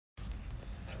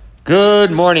Good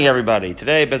morning, everybody.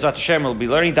 Today, Bezrat Hashem, we'll be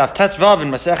learning Daf Tes Vav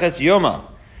in Maseches Yoma.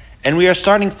 And we are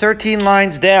starting 13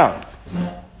 lines down.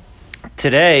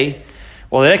 Today,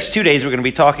 the next 2 days, we're going to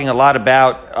be talking a lot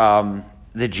about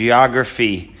the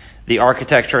geography, the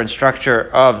architecture and structure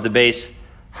of the Beis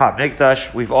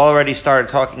HaMikdash. We've already started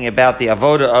talking about the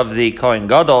avoda of the Kohen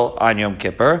Gadol on Yom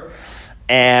Kippur.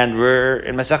 And we're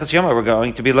in Maseches Yoma. We're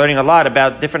going to be learning a lot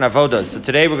about different avodas. So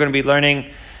today, we're going to be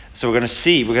learning... So we're going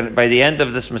to by the end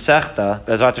of this Masechta,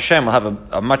 Bezrat Hashem, we'll have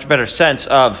a much better sense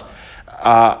of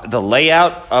the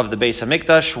layout of the Beis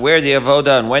HaMikdash, where the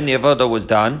avoda and when the avoda was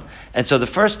done. And so the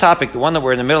first topic, the one that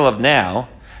we're in the middle of now,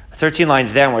 13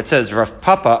 lines down where it says, Rav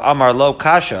Papa Amar Lo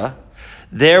Kasha,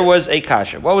 there was a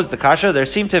kasha. What was the kasha? There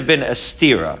seemed to have been a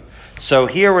stira. So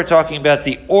here we're talking about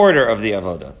the order of the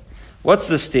avoda. What's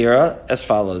the stira? As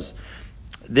follows.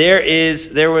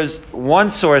 There was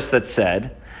one source that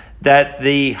said that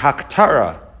the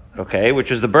haktara, which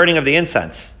is the burning of the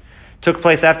incense, took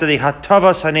place after the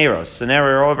hatavas haneros. So now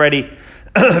we're already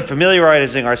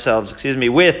familiarizing ourselves,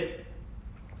 with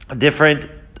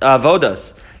different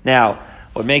avodas. Now,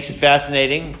 what makes it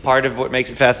fascinating, part of what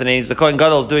makes it fascinating is the Kohen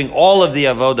Gadol is doing all of the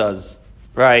avodas,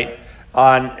 right,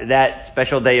 on that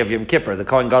special day of Yom Kippur. The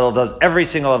Kohen Gadol does every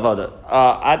single avoda.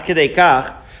 Ad kedei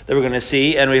kach, that we're going to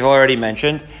see, and we've already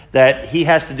mentioned, that he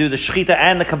has to do the shechita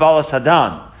and the kabbalah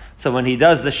sadan. So when he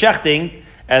does the shechting,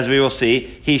 as we will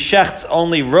see, he shechts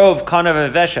only rov kanav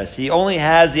and veshes. He only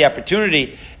has the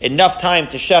opportunity, enough time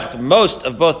to shecht most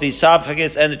of both the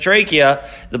esophagus and the trachea.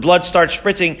 The blood starts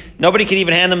spritzing. Nobody can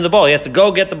even hand him the bowl. He has to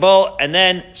go get the bowl, and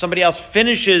then somebody else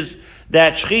finishes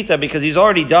that shechita because he's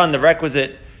already done the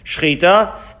requisite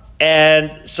shechita.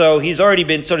 And so he's already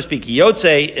been, so to speak,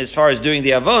 yotze as far as doing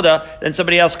the avoda. Then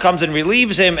somebody else comes and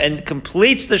relieves him and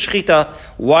completes the shechita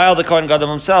while the Kohen Gadol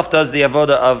himself does the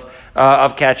avoda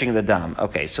of catching the dam.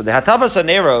 Okay, so the hatavas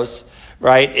haneros,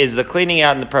 right, is the cleaning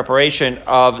out and the preparation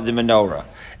of the menorah.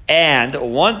 And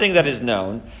one thing that is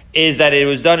known is that it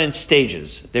was done in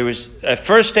stages. There was a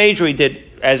first stage where we did,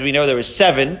 as we know, there was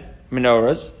 7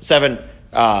 menorahs, 7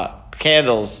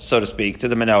 candles, so to speak, to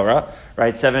the menorah,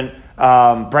 right? 7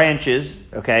 branches,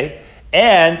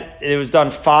 and it was done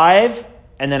 5,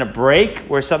 and then a break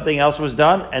where something else was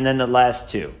done, and then the last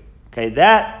 2.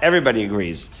 That everybody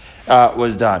agrees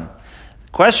was done.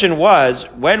 The question was,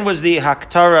 when was the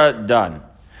haktara done?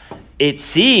 It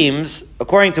seems,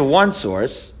 according to one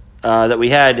source that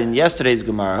we had in yesterday's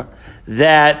Gemara,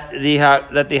 that the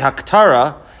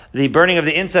haktara, the burning of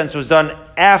the incense, was done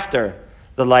after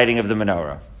the lighting of the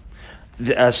menorah.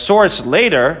 A source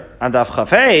later, on Daf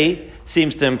Chafei,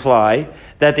 seems to imply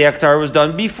that the haktara was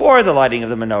done before the lighting of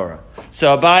the menorah.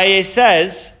 So Abaye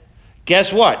says,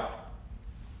 guess what?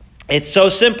 It's so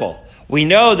simple. We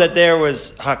know that there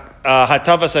was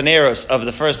hatavas haneros of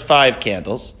the first 5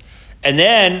 candles, and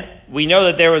then we know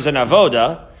that there was an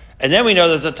avoda, and then we know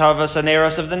there's a hatavas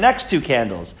haneros of the next 2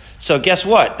 candles. So guess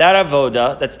what? That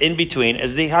avoda that's in between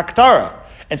is the haktara.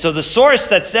 And so the source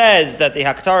that says that the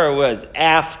haktara was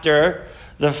after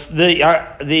the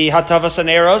hatavas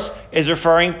haneros is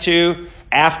referring to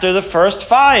after the first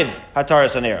 5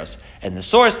 hataras haneros. And the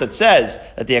source that says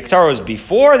that the haktara was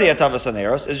before the hatavas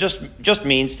haneros is just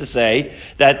means to say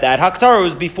that haktara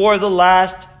was before the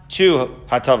last 2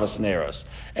 hatavas haneros.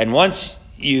 And once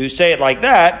you say it like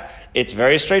that, it's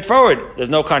very straightforward. There's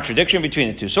no contradiction between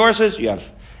the 2 sources. You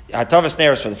have hatavas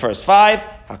haneros for the first 5,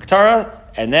 haktara,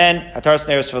 and then hataras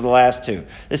haneros for the last 2.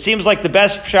 This seems like the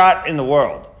best shot in the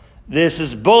world. This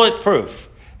is bulletproof.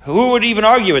 Who would even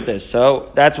argue with this? So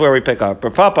that's where we pick up.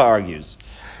 Rav Papa argues.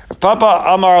 Rav Papa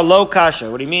Amar Lo Kasha.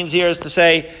 What he means here is to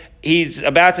say he's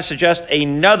about to suggest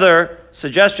another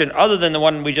suggestion other than the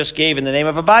one we just gave in the name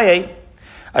of Abaye.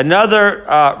 Another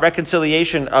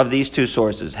reconciliation of these 2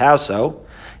 sources. How so?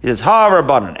 He says, Ha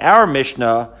Rabbanan, our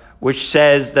Mishnah, which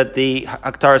says that the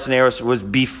hataras haneros was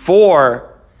before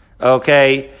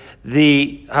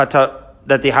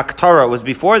that the haktara was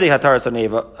before the hataras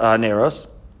haneros.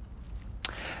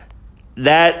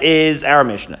 That is our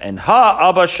Mishnah. And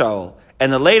Abba Shaul,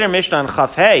 and the later Mishnah on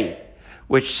Chafhei,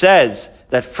 which says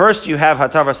that first you have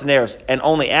hatavas haneros and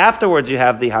only afterwards you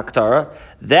have the haktara,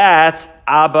 that's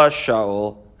Abba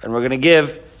Shaul. And we're going to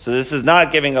give, so this is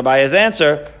not giving Abaye's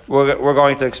answer, we're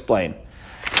going to explain.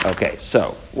 Okay,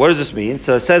 so what does this mean?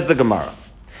 So it says the Gemara.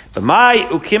 Wait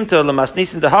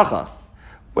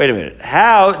a minute.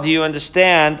 How do you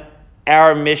understand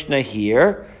our Mishnah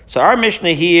here? So our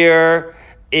Mishnah here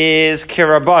is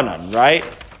Kirabanan, right?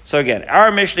 So again,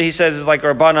 our Mishnah, he says, is like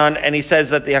Rabbanan, and he says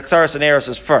that the Haktaras Haneros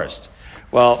is first.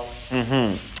 Well,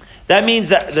 that means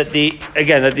that the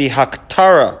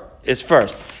Haktara is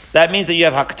first. That means that you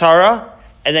have Haktara,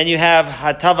 and then you have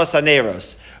Hatavas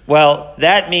Haneros. Well,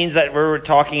 that means that we're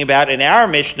talking about, in our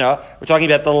Mishnah, we're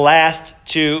talking about the last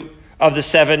two of the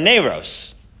 7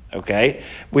 Neros. Okay?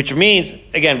 Which means,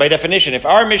 again, by definition, if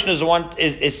our Mishnah is the one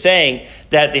is saying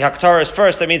that the Haktarah is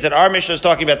first, that means that our Mishnah is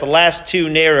talking about the last 2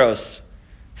 Neros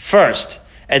first.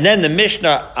 And then the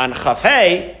Mishnah on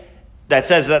Chafei, that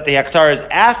says that the Haktarah is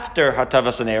after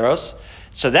Hatavas Haneros.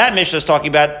 So that Mishnah is talking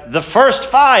about the first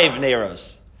 5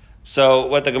 Neros. So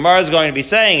what the Gemara is going to be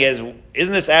saying is,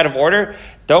 isn't this out of order?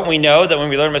 Don't we know that when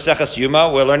we learn Maseches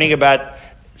Yuma, we're learning about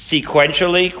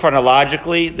sequentially,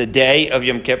 chronologically, the day of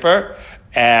Yom Kippur,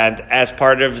 and as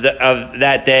part of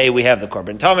that day, we have the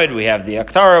Korban Tamid, we have the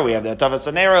Haktarah, we have the Hatavas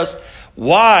Haneros.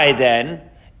 Why then,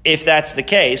 if that's the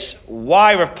case,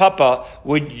 why, Rav Papa,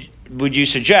 would you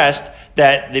suggest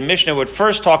that the Mishnah would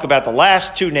first talk about the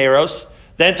last 2 Neros,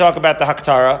 then talk about the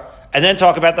Haktarah, and then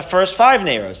talk about the first 5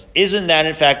 Neros? Isn't that,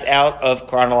 in fact, out of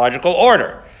chronological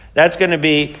order? That's going to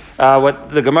be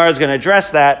what the Gemara is going to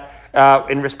address that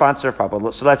in response to Rav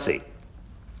Papa. So let's see.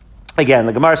 Again,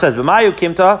 the Gemara says, "B'mayu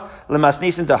kimta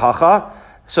lemasnisin tahacha."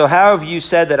 So how have you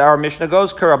said that our Mishnah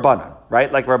goes? K'Rabbanan,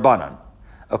 right? Like Rabbanan.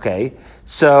 Okay.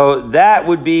 So that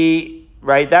would be,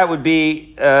 right, that would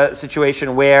be a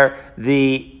situation where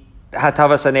the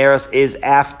Hatavas Haneros is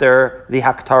after the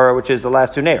Haktarah, which is the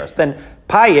last 2 Neros. Then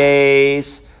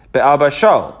Payes be'Abba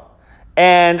Shol.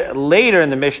 And later in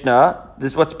the Mishnah,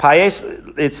 this what's Payes?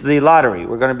 It's the lottery.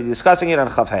 We're going to be discussing it on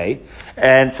Chafei.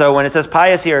 And so when it says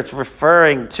Payes here, it's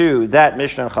referring to that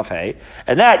Mishnah on Chafei.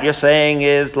 And that you're saying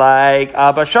is like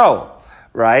Abba Shol,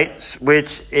 right?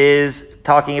 Which is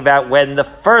talking about when the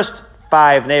first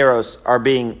 5 Neros are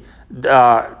being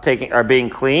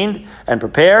cleaned and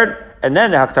prepared, and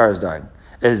then the Haktarah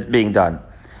is being done.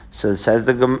 So it says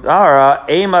the Gemara,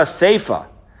 Ema Seifa.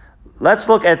 Let's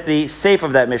look at the Seif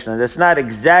of that Mishnah. That's not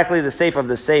exactly the Seif of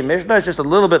the same Mishnah. It's just a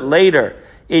little bit later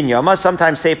in Yoma.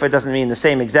 Sometimes Seifa doesn't mean the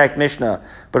same exact Mishnah,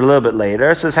 but a little bit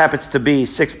later. So this happens to be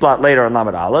 6 blot later on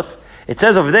Lamed Aleph. It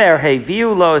says over there, Hey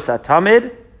viu lo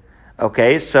satamid.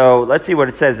 Okay, so let's see what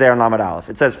it says there on Lamed Aleph.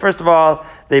 It says, first of all,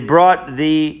 they brought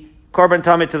the Korban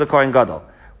Tamid to the Kohen Gadol,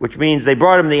 which means they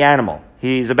brought him the animal.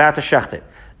 He's about to shecht it.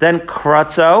 Then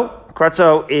Kratzo.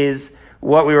 Kratzo is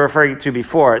what we were referring to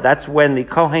before. That's when the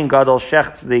Kohen Gadol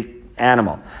shechts the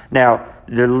animal. Now,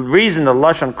 the reason the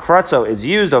Lashon Kratzo is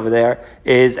used over there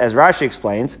is, as Rashi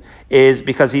explains, is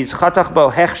because he's Chatach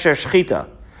bo hechsher shchita,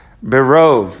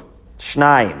 berov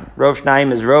shnaim. Rov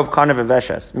shnaim is rov kanav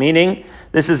veshes, meaning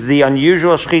this is the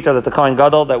unusual shchita that the Kohen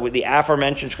Gadol, that with the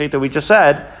aforementioned shchita we just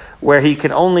said, where he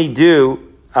can only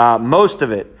do most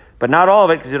of it, but not all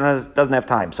of it because he doesn't have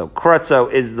time. So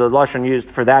Kratzo is the Lashon used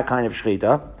for that kind of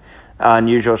shchita.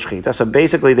 Unusual shechita. So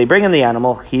basically, they bring in the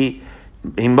animal. He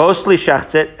mostly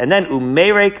shechts it, and then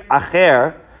umerek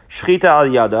acher shechita al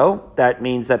yado. That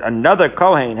means that another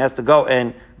kohen has to go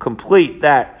and complete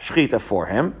that shechita for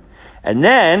him. And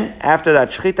then after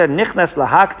that shechita nichnas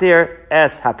lahaktir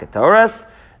es haketoras.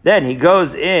 Then he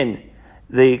goes in.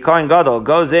 The kohen gadol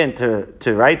goes in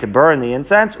to burn the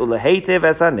incense ulehetiv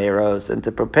es haneros, and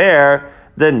to prepare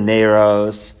the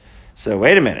neros. So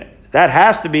wait a minute. That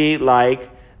has to be like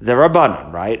the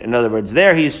Rabbanan, right? In other words,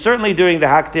 there he's certainly doing the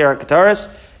Haktir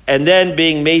HaKataris and then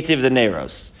being Meitiv the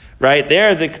Neros, right?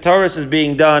 There the Kataris is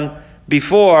being done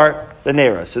before the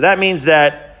Neros. So that means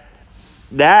that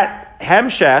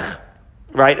Hemshech,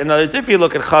 right? In other words, if you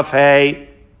look at Chaf Hey,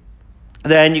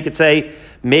 then you could say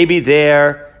maybe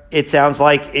there it sounds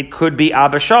like it could be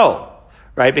Abba Shol,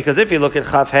 right? Because if you look at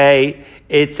Chaf Hey,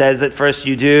 it says that first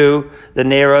you do the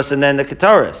Neros and then the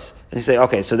Kataris. And you say,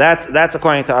 okay, so that's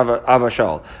according to Abba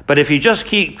Shol. But if you just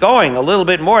keep going a little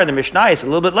bit more in the Mishnayos, a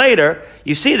little bit later,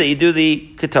 you see that you do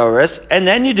the Ketoris and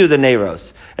then you do the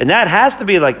Neros. And that has to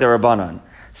be like the Rabbanan.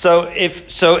 So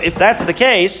if that's the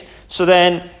case, so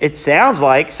then it sounds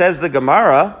like, says the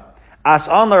Gemara, As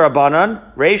on the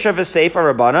Rabbanan, Reisha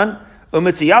v'Seifa Rabbanan,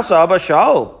 Umitziyasa Abba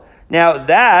Shol.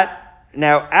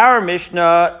 Now our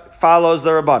Mishnah follows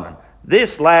the Rabbanan.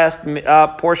 This last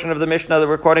portion of the Mishnah that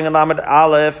we're quoting in Lamed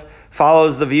Aleph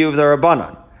follows the view of the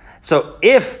Rabbanan. So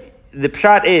if the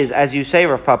pshat is, as you say,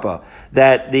 Rav Papa,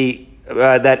 that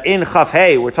that in Chaf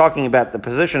Hey we're talking about the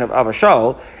position of Abba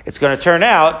Shol, it's going to turn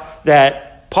out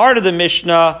that part of the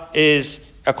Mishnah is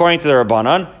according to the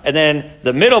Rabbanan, and then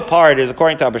the middle part is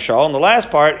according to Abba Shol, and the last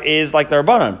part is like the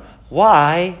Rabbanan.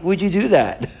 Why would you do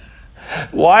that?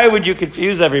 Why would you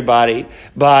confuse everybody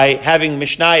by having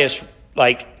Mishnayos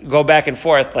like go back and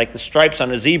forth like the stripes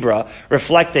on a zebra,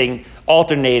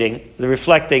 alternating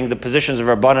the positions of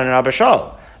Rabbanan and Abba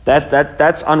Shol?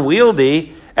 That's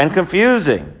unwieldy and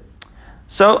confusing.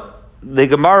 So the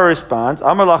Gemara responds,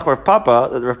 Amar lach Rav Papa,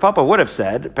 that Rav Papa would have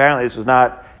said, apparently this was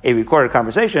not a recorded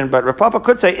conversation, but Rav Papa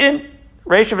could say, in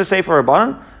Reish of a Sefer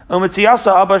Rabbanan,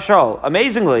 Umetziyasa Abba Shol.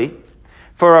 Amazingly,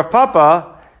 for Rav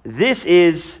Papa, this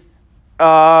is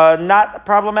not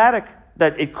problematic.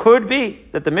 That it could be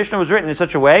that the Mishnah was written in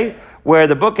such a way where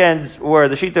the bookends were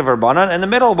the Shita of Rabbanan and the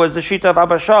middle was the Shita of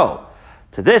Abba Shol.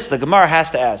 To this, the Gemara has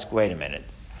to ask, wait a minute.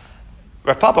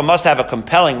 Rav Papa must have a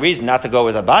compelling reason not to go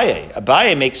with Abaye.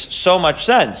 Abaye makes so much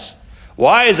sense.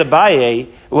 Why is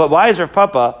Rav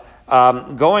Papa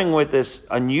going with this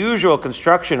unusual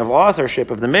construction of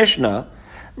authorship of the Mishnah,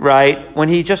 right, when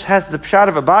he just has the pshat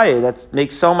of Abaye that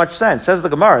makes so much sense? Says the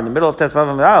Gemara in the middle of Tesvav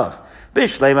and Aleph.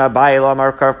 Bishlema Abaye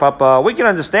Lamar Rav Papa. We can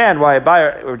understand why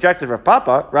Abaye rejected Rav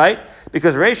Papa, right?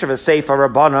 Because Reish of a Sefer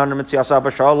Rabbanan Mitziyasa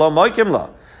Abba Shol Lo Moikim La.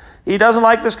 He doesn't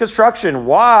like this construction.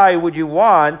 Why would you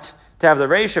want to have the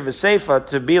Reish of a Sefer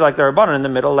to be like the Rabbanan in the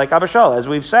middle, like Abba Shol, as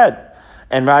we've said?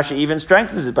 And Rashi even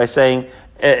strengthens it by saying,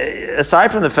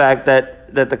 aside from the fact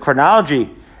that the chronology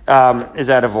is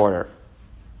out of order.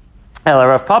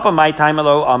 Rav Papa my time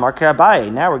Amar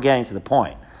Abaye. Now we're getting to the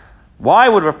point. Why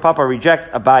would Rav Papa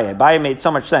reject Abaye? Abaye made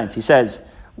so much sense. He says,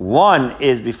 one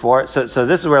is before, so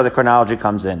this is where the chronology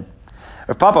comes in.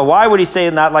 Rav Papa, why would he say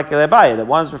not like Abaye? That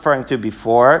one's referring to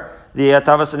before the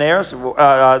Tavas and Eros, the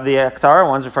Aktar,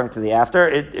 one's referring to the after.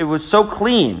 It was so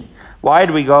clean. Why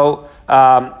do we go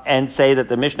and say that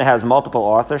the Mishnah has multiple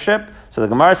authorship? So the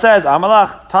Gemara says,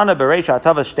 Amalach Tana Bereisha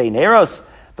Tavas Shtei Neros,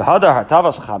 V'Hadar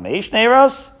Hatavas Chamesh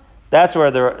Neros. That's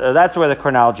where the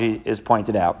chronology is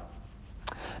pointed out.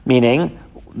 Meaning,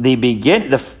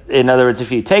 in other words,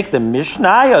 if you take the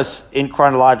Mishnayos in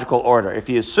chronological order, if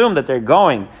you assume that they're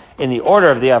going in the order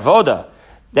of the Avoda,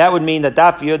 that would mean that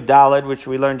Daf Yud Daled, which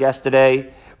we learned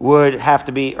yesterday, would have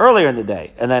to be earlier in the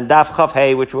day. And then Daf Chav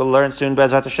Hey, which we'll learn soon,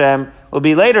 Be'ezrat Hashem, will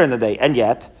be later in the day. And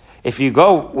yet, if you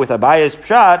go with Abaye's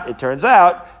Pshat, it turns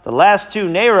out the last two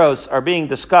Neiros are being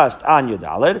discussed on Yud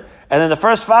Daled, and then the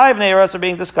first 5 Neiros are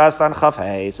being discussed on Chav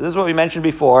Hey. So this is what we mentioned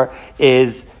before,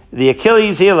 is the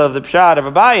Achilles heel of the Pshat of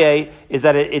Abaye is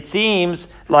that it seems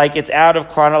like it's out of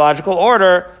chronological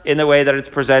order in the way that it's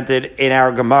presented in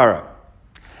our Gemara.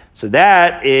 So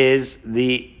that is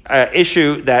the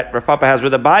issue that Rav Papa has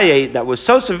with Abaye that was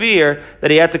so severe that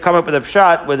he had to come up with a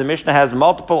Pshat where the Mishnah has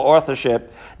multiple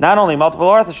authorship, not only multiple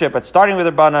authorship, but starting with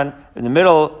Rabbanan, in the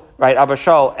middle, right, Abba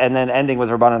Shol, and then ending with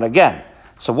Rabbanan again.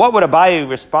 So what would Abaye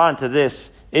respond to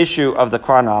this issue of the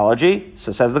chronology?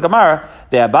 So says the Gemara,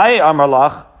 the Abaye Amar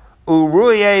Lach,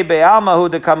 Uruye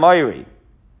be'almahu de kamoiri.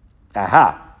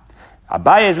 Aha.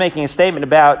 Abaye is making a statement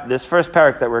about this first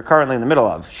parak that we're currently in the middle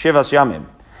of, Shivas Yamim.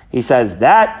 He says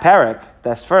that parak,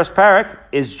 that first parak,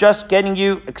 is just getting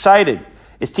you excited.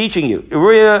 It's teaching you.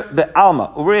 Uruye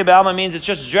be'alma. Uruye be'alma means it's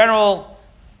just general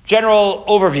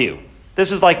overview.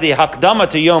 This is like the Hakdama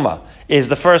to Yoma, is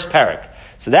the first parak.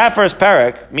 So that first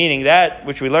parak, meaning that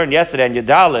which we learned yesterday in Yud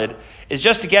Daled, is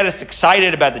just to get us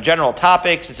excited about the general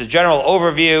topics. It's a general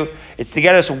overview. It's to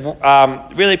get us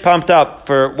really pumped up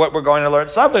for what we're going to learn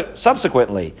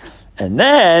subsequently. And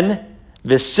then,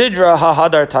 Visidra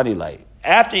hahadar tanilei.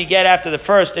 After the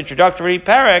first introductory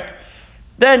parak,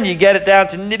 then you get it down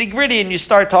to nitty-gritty and you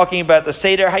start talking about the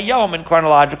Seder Hayom in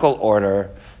chronological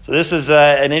order. So this is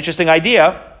an interesting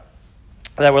idea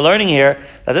that we're learning here,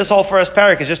 that this whole first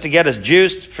parak is just to get us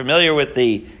juiced, familiar with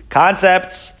the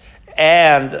concepts,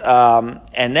 and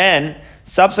then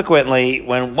subsequently,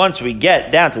 once we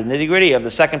get down to the nitty-gritty of the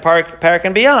second parak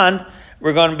and beyond,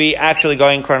 we're going to be actually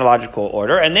going in chronological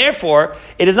order, and therefore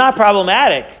it is not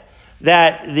problematic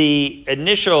that the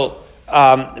initial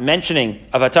mentioning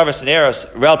of Hatavas and Eros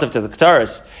relative to the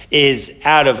Ketaris is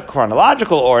out of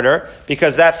chronological order,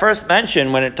 because that first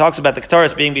mention, when it talks about the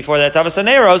Ketaris being before the Hatavas and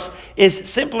Eros, is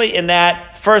simply in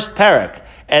that first parak.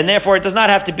 And therefore, it does not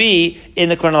have to be in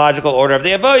the chronological order of the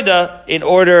Avodah in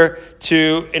order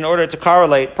to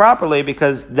correlate properly,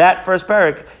 because that first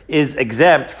parak is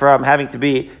exempt from having to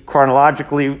be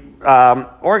chronologically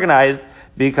organized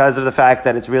because of the fact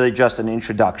that it's really just an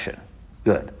introduction.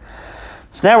 Good.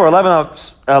 So now we're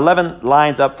 11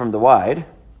 lines up from the wide,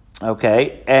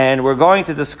 okay, and we're going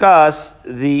to discuss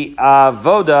the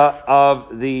Avodah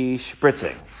of the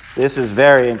spritzing. This is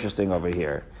very interesting over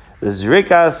here. The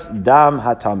Zrikas Dam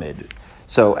HaTamid.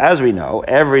 So, as we know,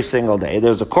 every single day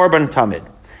there's a Korban Tamid.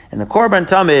 And the Korban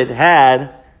Tamid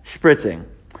had spritzing.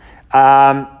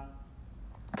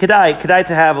 Kedai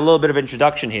to have a little bit of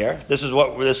introduction here. This is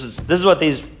what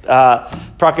these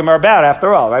prakim are about,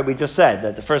 after all, right? We just said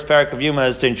that the first parak of Yuma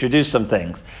is to introduce some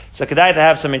things. So kedai to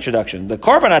have some introduction. The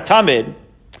Korban HaTamid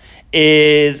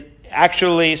is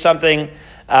actually something,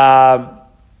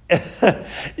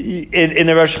 in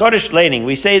the Rosh Chodesh laning,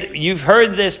 we say you've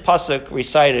heard this pasuk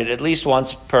recited at least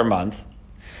once per month.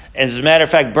 And as a matter of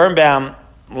fact, Birnbaum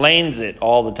lanes it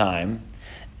all the time.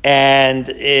 And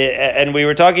we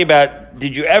were talking about,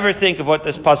 did you ever think of what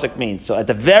this pasuk means? So at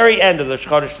the very end of the Rosh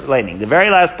Chodesh laning, the very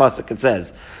last pasuk, it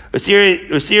says,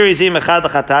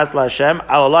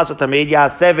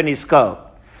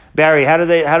 Barry, how do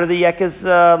the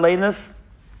Yekas lane this?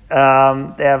 They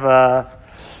have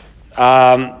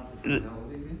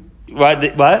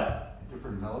what?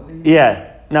 Different melody? Yeah.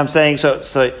 No, I'm saying so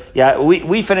yeah,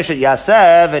 we finish it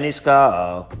Yasev and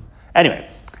Isko. Anyway,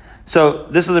 so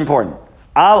this is important.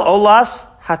 Al olas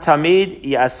hatamid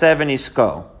Yasev and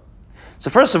Isko. So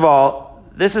first of all,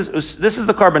 this is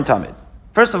the Korban Tamid.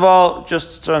 First of all,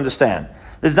 just to understand,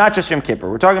 this is not just Yom Kippur.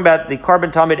 We're talking about the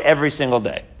Korban Tamid every single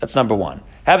day. That's number one.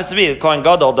 Happens to be the Kohen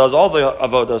Gadol does all the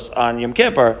avodos on Yom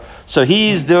Kippur, so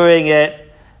he's doing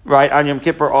it right on Yom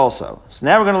Kippur also. So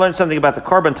now we're going to learn something about the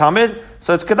Korban Tamid.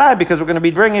 So it's Kedai because we're going to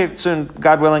be bringing it soon,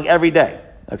 God willing, every day.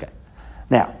 Okay.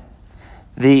 Now,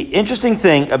 the interesting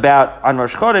thing about on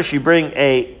Rosh Chodesh, you bring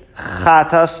a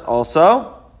chatas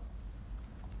also,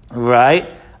 right?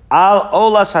 Al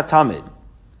olas hatamid.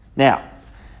 Now,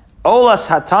 olas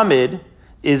hatamid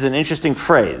is an interesting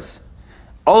phrase.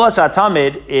 Olas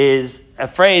hatamid is a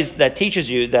phrase that teaches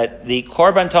you that the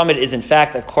Korban Tamid is in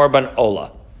fact a Korban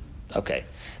Ola. Okay.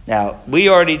 Now, we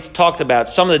already talked about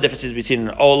some of the differences between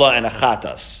an Ola and a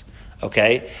Chatas.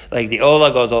 Okay? Like the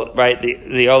Ola goes, right,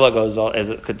 the Ola goes as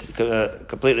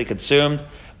completely consumed.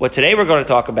 What today we're going to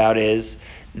talk about is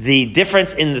the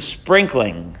difference in the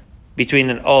sprinkling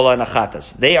between an Ola and a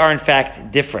Chatas. They are in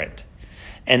fact different.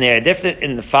 And they are different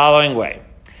in the following way.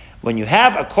 When you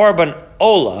have a Korban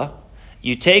Ola,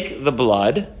 you take the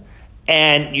blood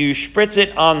and you spritz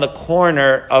it on the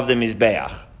corner of the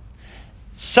Mizbeach,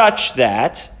 such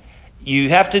that you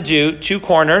have to do two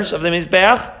corners of the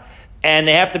Mizbeach, and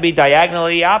they have to be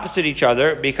diagonally opposite each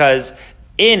other, because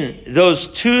in those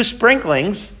two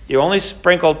sprinklings, you only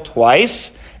sprinkle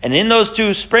twice, and in those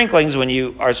two sprinklings, when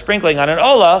you are sprinkling on an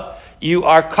Ola, you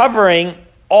are covering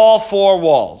all four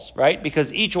walls, right?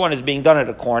 Because each one is being done at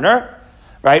a corner,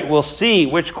 right? We'll see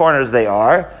which corners they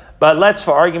are, but let's,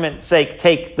 for argument's sake,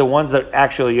 take the ones that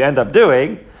actually you end up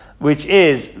doing, which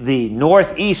is the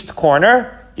northeast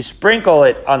corner. You sprinkle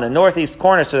it on the northeast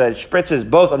corner so that it spritzes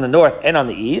both on the north and on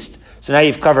the east. So now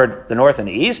you've covered the north and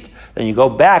the east. Then you go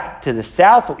back to the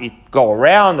south, you go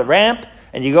around the ramp,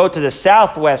 and you go to the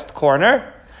southwest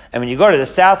corner. And when you go to the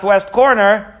southwest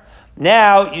corner,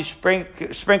 now you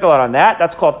sprinkle it on that.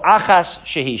 That's called Achas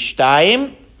Shehi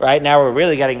Shtayim. Right? Now we're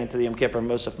really getting into the Yom Kippur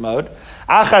Musaf mode.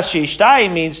 Achas Shehi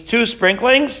Shtayim means two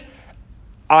sprinklings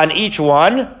on each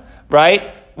one,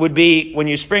 right? Would be when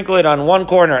you sprinkle it on one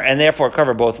corner and therefore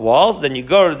cover both walls. Then you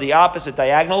go to the opposite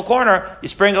diagonal corner, you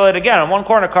sprinkle it again on one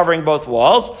corner covering both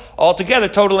walls, altogether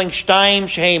totaling Shtayim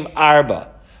Shehem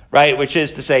Arba, right? Which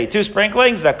is to say two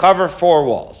sprinklings that cover four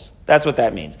walls. That's what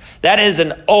that means. That is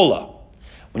an Ola.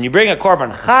 When you bring a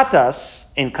Korban Chatas,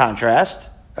 in contrast,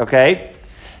 okay,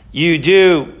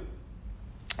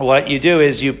 what you do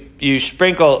is you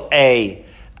sprinkle a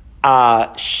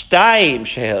Shtayim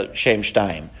Shehem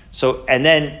Shtayim. So, and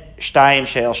then Shtayim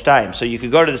Sheil Shtayim. So you could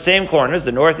go to the same corners,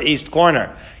 the northeast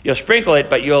corner. You'll sprinkle it,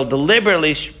 but you'll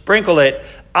deliberately sprinkle it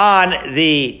on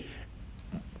the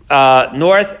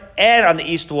north and on the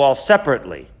east wall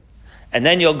separately. And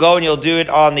then you'll go and you'll do it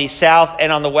on the south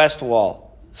and on the west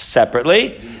wall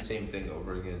separately. Do the same thing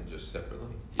over again, just separately?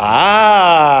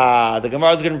 The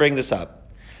Gemara is going to bring this up.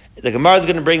 The Gemara is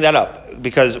going to bring that up,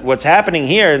 because what's happening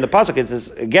here in the pasuk is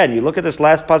again, you look at this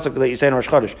last pasuk that you say in Rosh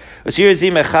Chodesh.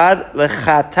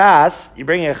 You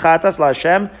bring a chatas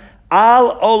laHashem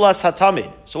al olas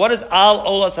hatamid. So what does al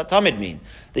olas hatamid mean?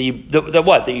 That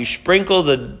you sprinkle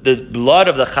the blood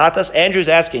of the chatas? Andrew's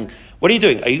asking, what are you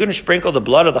doing? Are you going to sprinkle the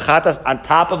blood of the chatas on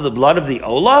top of the blood of the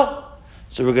ola?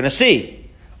 So we're going to see.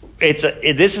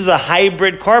 This is a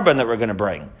hybrid korban that we're going to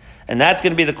bring, and that's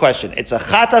going to be the question. It's a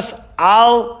chatas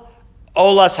al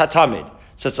olas hatamid.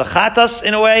 So it's a chatas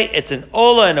in a way, it's an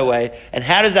ola in a way, and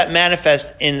how does that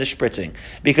manifest in the spritzing?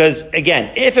 Because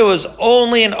again, if it was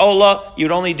only an ola,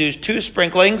 you'd only do two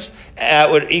sprinklings,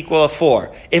 would equal a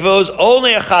 4. If it was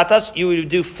only a chatas, you would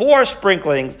do 4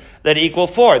 sprinklings that equal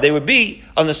 4. They would be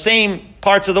on the same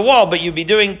parts of the wall, but you'd be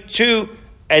doing 2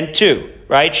 and 2,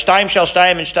 right? Shtayim shel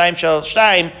shtayim and shtayim shel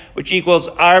shtayim, which equals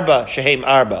arba shehem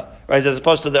arba. Right, as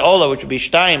opposed to the Ola, which would be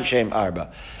Shtayim Shem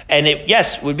Arba. And it,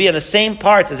 yes, would be on the same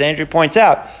parts, as Andrew points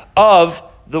out, of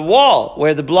the wall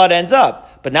where the blood ends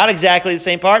up. But not exactly the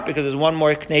same part, because there's one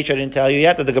more nature I didn't tell you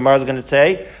yet that the Gemara is going to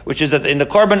say, which is that in the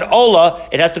Korban Ola,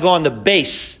 it has to go on the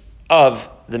base of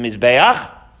the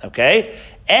Mizbeach, okay?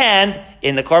 And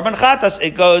in the Korban Chatas,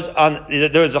 it goes on,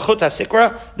 there was a Chut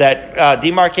HaSikra that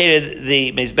demarcated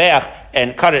the Mizbeach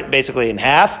and cut it basically in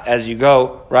half as you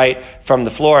go, right, from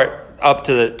the floor up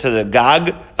to the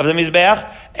Gag of the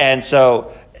Mizbeach. And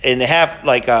so, in the half,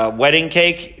 like a wedding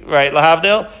cake, right,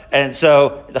 lahavdil. And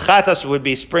so, the Chatas would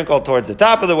be sprinkled towards the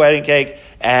top of the wedding cake,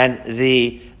 and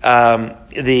the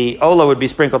Ola would be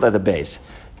sprinkled at the base.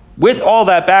 With all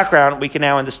that background, we can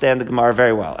now understand the Gemara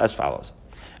very well, as follows.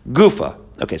 Gufa.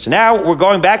 Okay, so now we're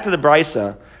going back to the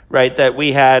Brisa, right, that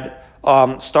we had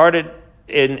started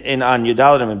in on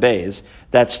Yudalim and Beis,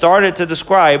 that started to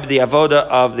describe the avoda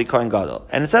of the Kohen Gadol.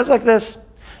 And it says like this,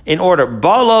 in order,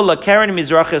 Bala lakaren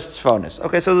mizrachis tzfonis.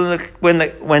 Okay, so when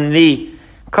the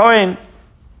Kohen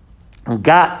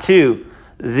got to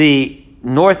the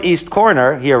northeast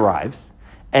corner, he arrives,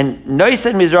 and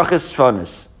noisen mizrachis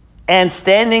tzfonis, and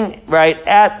standing right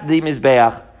at the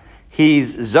Mizbeach,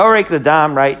 he's zorek the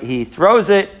dam, right? He throws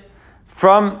it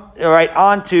from right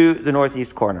onto the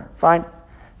northeast corner. Fine.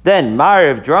 Then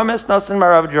Marav Dromis, Nosan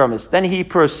Marav Dromis. Then he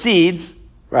proceeds,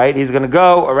 right? He's going to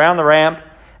go around the ramp,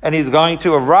 and he's going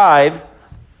to arrive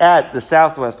at the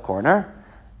southwest corner.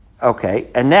 Okay.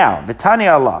 And now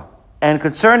Vitani Allah. And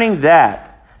concerning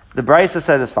that, the Brisa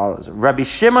said as follows: Rabbi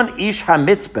Shimon Ish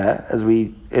HaMitzpeh,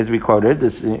 as we quoted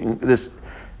this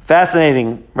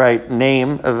fascinating, right,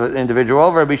 name of an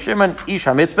individual, Rabbi Shimon Ish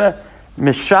HaMitzpeh,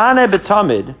 Mishane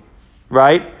B'Tamid,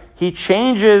 right? He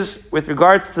changes with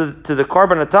regards to the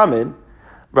Korban Tamid,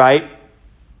 right?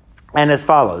 And as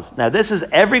follows. Now, this is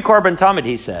every Korban Tamid,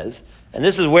 he says, and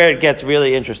this is where it gets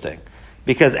really interesting.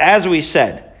 Because as we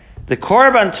said, the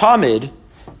Korban Tamid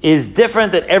is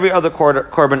different than every other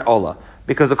Korban Ola.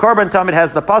 Because the Korban Tamid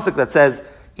has the pasuk that says,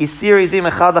 Isir izim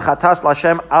echad chatas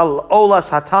lashem al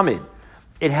olas hatamid.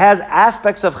 It has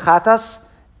aspects of chatas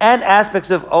and aspects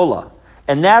of ola.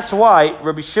 And that's why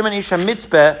Rabbi Shimon Ish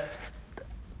HaMitzpeh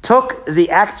took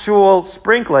the actual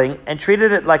sprinkling and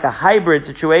treated it like a hybrid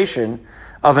situation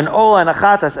of an ola and a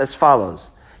chatas as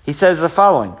follows. He says the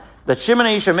following, that Shimon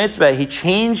Ish HaMitzpeh, he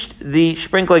changed the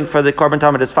sprinkling for the Korban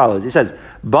Tamid as follows. He says,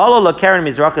 Bala lakaren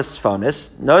mizrachas tzfonis,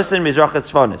 nosin mizrachas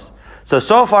tzfonis.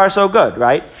 So far, so good,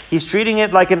 right? He's treating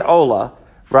it like an ola,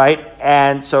 right?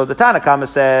 And so the Tanna Kama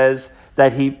says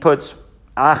that he puts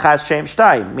achas shem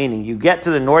shtayim, meaning you get to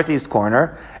the northeast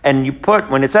corner, and you put,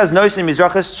 when it says nosin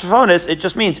mizrachas tzfonis, it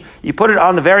just means you put it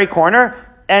on the very corner,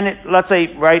 and it, let's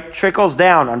say, right, trickles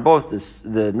down on both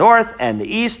the north and the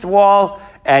east wall,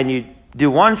 and you do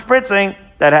one spritzing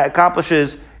that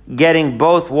accomplishes getting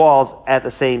both walls at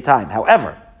the same time.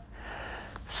 However,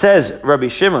 says Rabbi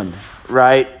Shimon,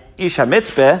 right, Ish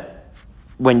HaMitzpeh,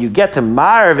 when you get to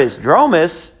Marvis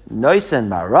Dromis, Noisen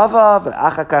Marava,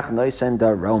 v'achakach Noisen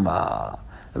Daroma.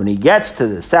 When he gets to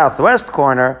the southwest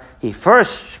corner, he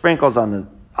first sprinkles on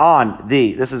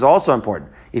the, this is also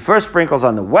important, he first sprinkles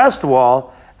on the west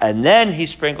wall, and then he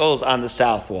sprinkles on the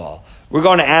south wall. We're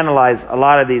going to analyze a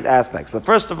lot of these aspects. But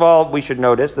first of all, we should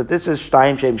notice that this is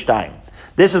Shtayim Shem Shtayim.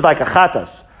 This is like a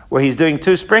chatas, where he's doing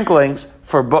two sprinklings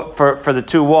for the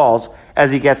two walls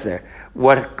as he gets there.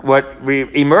 What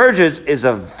emerges is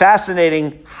a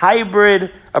fascinating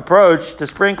hybrid approach to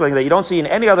sprinkling that you don't see in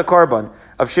any other korban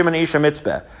of Shimon Ish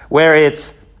HaMitzpeh, where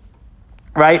it's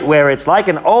like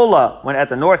an ola when at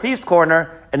the northeast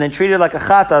corner, and then treated like a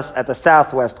chatas at the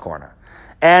southwest corner.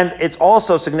 And it's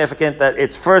also significant that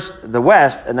it's first the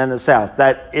west and then the south.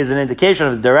 That is an indication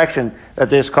of the direction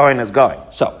that this Kohen is going.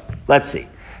 So, let's see.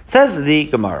 Says the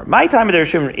Gemara, my time of the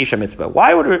Shimon Ish HaMitzpeh.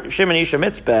 Why would Shimon Ish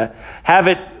HaMitzpeh have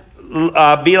it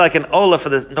be like an ola for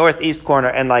the northeast corner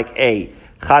and like a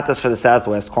chatas for the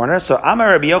southwest corner? So,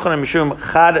 Amar Rabbi Yochanan Mishum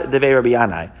Chad Devei Rabbi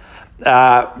Yanai.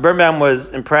 Birnbaum was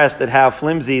impressed at how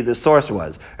flimsy the source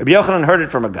was. Rabbi Yochanan heard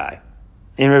it from a guy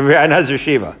in Rabbi Yanai's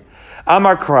Yeshiva.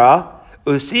 Amar Kra,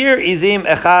 Usir izim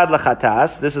echad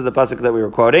lachatas. This is the pasuk that we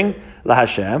were quoting.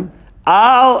 LaHashem.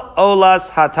 Al olas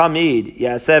hatamid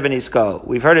yasev v'nisko.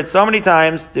 We've heard it so many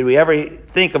times. Did we ever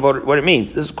think of what it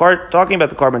means? This is talking about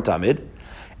the Korban Tamid.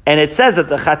 And it says that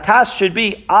the chatas should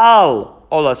be al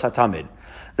olas hatamid.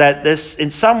 That this, in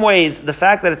some ways, the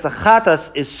fact that it's a chatas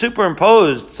is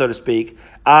superimposed, so to speak,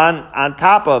 on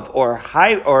top of or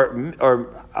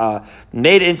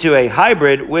made into a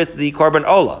hybrid with the Korban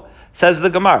Ola. Says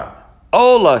the Gemara.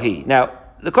 Olahi. Now,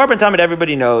 the Korban Tamid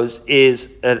everybody knows is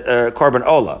a Korban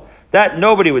Ola. That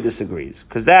nobody would disagree,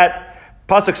 because that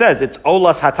pasuk says it's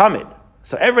Olas Hatamid.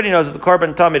 So everybody knows that the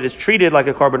Korban Tamid is treated like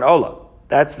a Korban Ola.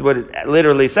 That's what it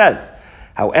literally says.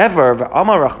 However,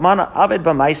 V'amar Rachmana Aved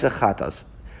B'maisa Chatas.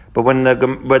 But when the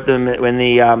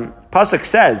pasuk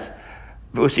says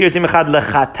V'usir zimachad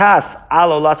lechatas al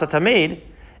Olas Hatamid,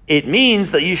 it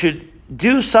means that you should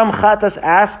do some chatas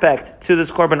aspect to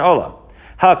this korban ola.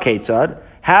 Ha-ketzad,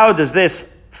 how does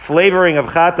this flavoring of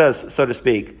chatas, so to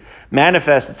speak,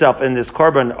 manifest itself in this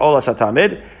korban ola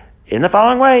satamid? In the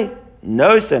following way,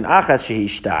 nosen achas shehi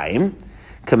shtayim,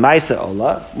 kamaisa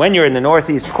ola. When you're in the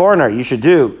northeast corner, you should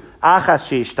do achas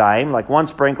shehi shtayim, like one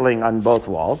sprinkling on both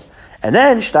walls, and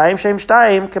then shtayim shem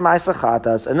shtayim kamaisa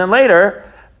chatas, and then later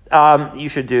you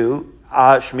should do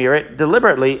shmir it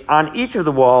deliberately on each of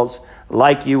the walls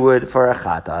like you would for a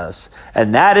chatas.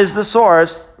 And that is the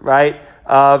source, right,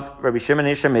 of Rabbi Shimon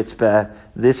Ish HaMitzpeh.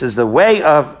 This is the way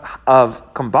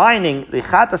of combining the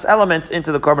chatas elements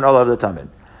into the korban olah of the tamid.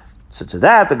 So to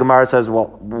that, the Gemara says,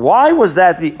 well, why was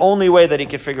that the only way that he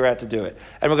could figure out to do it?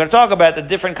 And we're going to talk about the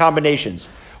different combinations.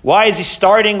 Why is he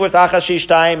starting with achas shehi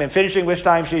shtayim and finishing with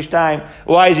shtayim shehi shtayim?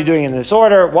 Why is he doing it in this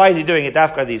order? Why is he doing it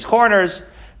dafka these corners?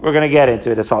 We're going to get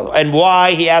into it as follows. And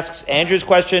why, he asks Andrew's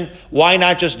question, why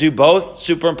not just do both,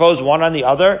 superimpose one on the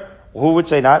other? Who would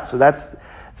say not? So that's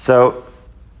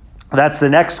the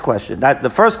next question.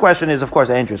 The first question is, of course,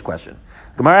 Andrew's question.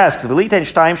 Gemara asks, V'litein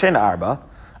shtayim shein arba.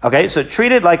 Okay, so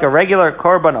treat it like a regular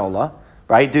korban ola,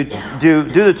 right? Do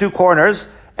the two corners,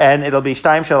 and it'll be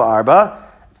shtayim shel arba.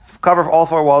 Cover all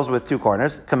four walls with two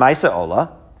corners, kamaisa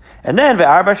ola. And then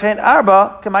ve'arba shein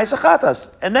arba, kamaisa chatas.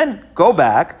 And then go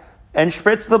back and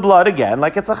spritz the blood again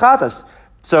like it's a chatas.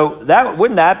 So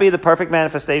wouldn't that be the perfect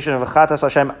manifestation of a chatas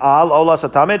Hashem al ola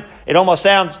satamid? It almost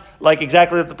sounds like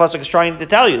exactly what the pasuk is trying to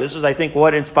tell you. This is, I think,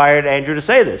 what inspired Andrew to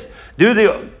say this. Do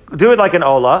it like an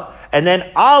ola, and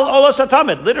then al ola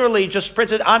satamid, literally just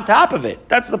spritz it on top of it.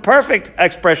 That's the perfect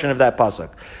expression of that pasuk.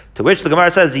 To which the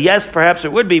Gemara says, yes, perhaps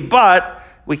it would be, but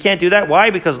we can't do that. Why?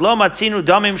 Because lo matzinu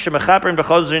damim shemechaprin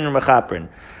v'chozrin umechaprin.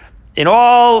 In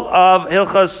all of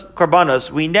Hilchas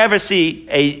Korbanos, we never see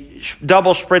a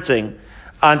double spritzing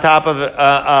on top of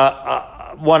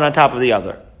one on top of the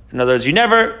other. In other words, you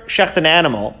never shecht an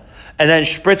animal and then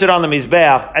spritz it on the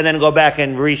mizbeach and then go back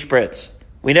and re-spritz.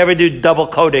 We never do double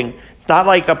coating. It's not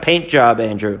like a paint job,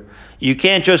 Andrew. You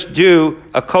can't just do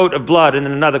a coat of blood and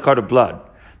then another coat of blood.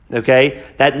 Okay?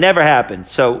 That never happens.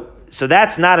 So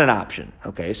that's not an option.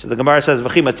 Okay, so the Gemara says, so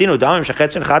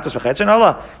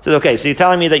okay, so you're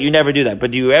telling me that you never do that,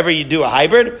 but do you ever do a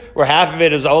hybrid where half of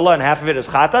it is ola and half of it is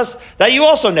chatas? That you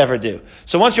also never do.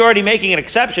 So once you're already making an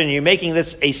exception, you're making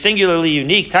this a singularly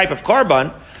unique type of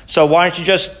korban, so why don't you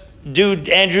just do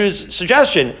Andrew's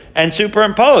suggestion and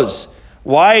superimpose?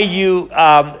 Why are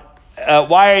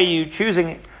you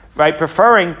choosing, right,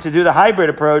 preferring to do the hybrid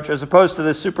approach as opposed to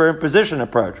the superimposition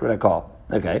approach, what I call?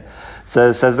 Okay,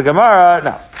 so says the Gemara,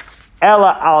 no.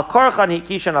 Ela al korchan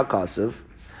hikishan al kasuv.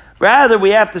 Rather, we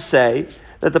have to say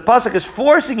that the pasuk is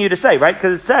forcing you to say, right?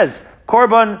 Because it says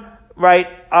korban, right?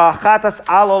 Chatas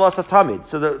al ola satamid.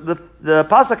 So the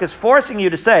pasuk is forcing you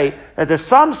to say that there's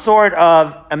some sort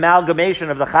of amalgamation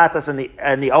of the chatas and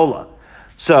the ola.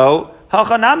 So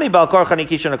hachanami bal korchan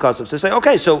hikishan al kasuv. So say,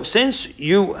 okay, so since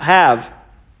you have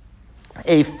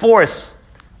a force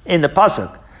in the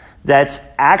pasuk that's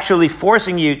actually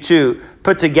forcing you to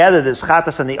put together this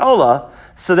chatas and the ola,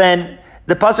 so then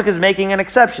the pasuk is making an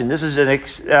exception. This is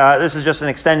just an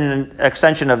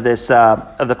extension of this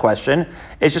of the question.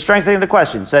 It's just strengthening the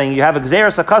question, saying you have a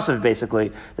gzeras hakasuv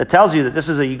basically that tells you that this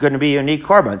is going to be a unique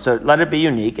korban. So let it be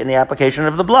unique in the application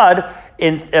of the blood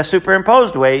in a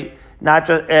superimposed way, not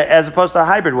just, as opposed to a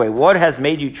hybrid way. What has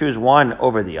made you choose one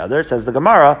over the other? It says the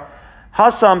Gemara,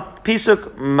 Hasam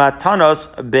pisuk matanos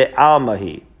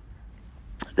be'almahi.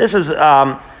 This is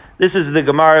the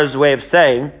Gemara's way of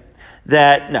saying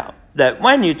that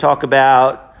when you talk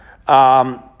about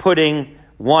putting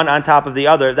one on top of the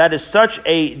other, that is such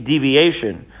a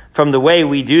deviation from the way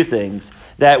we do things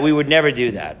that we would never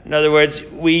do that. In other words,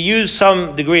 we use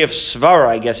some degree of svara,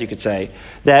 I guess you could say,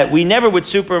 that we never would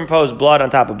superimpose blood on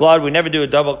top of blood. We never do a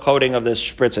double coating of this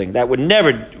spritzing.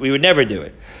 We would never do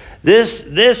it.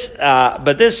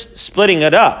 But this splitting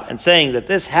it up and saying that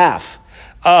this half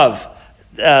of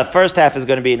first half is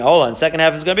going to be an ola and second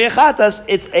half is going to be a chatas,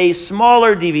 it's a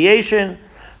smaller deviation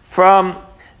from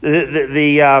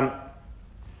the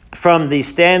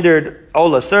standard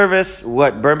ola service,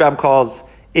 what Birnbaum calls,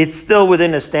 it's still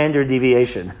within a standard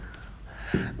deviation.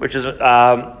 Which is,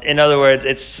 in other words,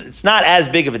 it's not as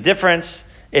big of a difference.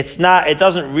 It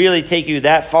doesn't really take you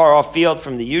that far off field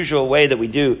from the usual way that we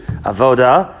do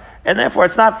avoda, and therefore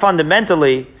it's not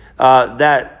fundamentally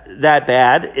that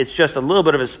bad. It's just a little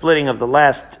bit of a splitting of the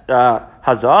last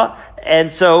hazah.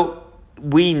 And so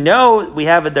we know we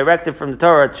have a directive from the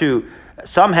Torah to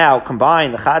somehow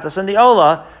combine the chatas and the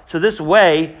ola. So this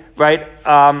way, right,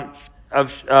 of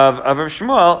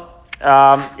Shmuel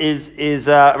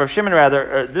Rav Shimon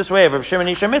rather, this way of Rav Shimon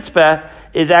Isha Mitzpeh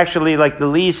is actually like the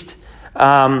least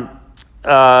deviant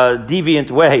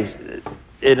way.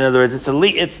 In other words,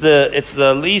 it's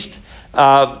the least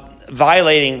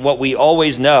violating what we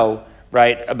always know,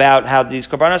 right, about how these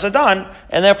korbanos are done,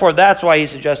 and therefore that's why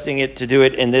he's suggesting it to do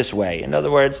it in this way. In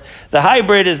other words, the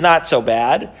hybrid is not so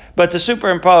bad, but to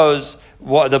superimpose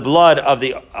the blood of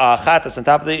the chatas on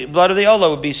top of the blood of the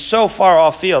ola would be so far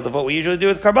off field of what we usually do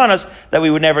with korbanos that we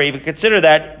would never even consider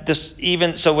that.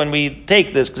 Even so, when we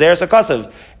take this gzeres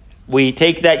hakasav, we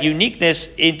take that uniqueness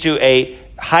into a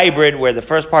hybrid where the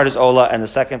first part is ola and the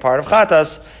second part of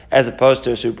chatas, as opposed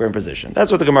to a superimposition.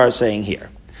 That's what the Gemara is saying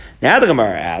here. Now the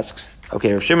Gemara asks,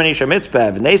 okay, Rav Shimon Isha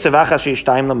Mitzpeh, v'neisav achashi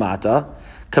shtaim lamata,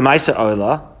 kamaisa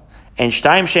ola, and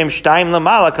shtaim shem shtaim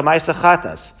lamala, kamaisa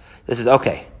chatas. This is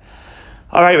okay.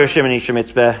 All right, Rav Shimon Isha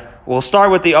Mitzpeh, we'll start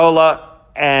with the ola,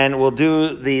 and we'll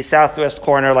do the southwest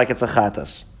corner like it's a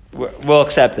chatas. We'll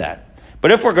accept that.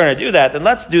 But if we're going to do that, then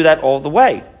let's do that all the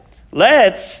way.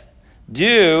 Let's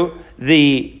do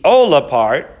the ola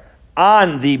part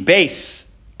on the base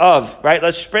of, right,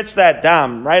 let's spritz that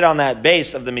dam right on that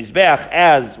base of the mizbeach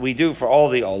as we do for all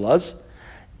the olas.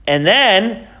 And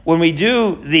then, when we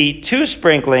do the 2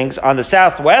 sprinklings on the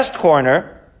southwest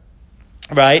corner,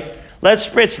 right, let's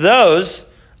spritz those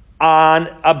on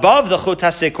above the chut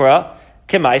hasikra,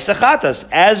 kemaisa chatas,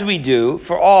 as we do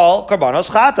for all korbanos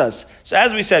chatas. So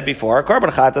as we said before, a korban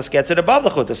chatas gets it above the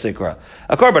chut hasikra.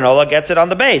 A korban ola gets it on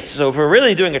the base. So if we're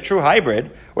really doing a true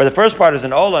hybrid, where the first part is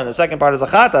an ola and the second part is a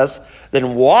chatas,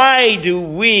 then why do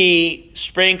we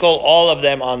sprinkle all of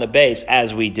them on the base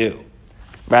as we do?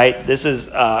 Right? This is,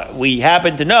 we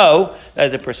happen to know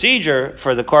that the procedure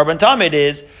for the korban tamid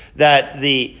is that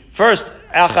the first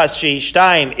achas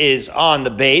shtaim is on the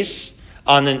base,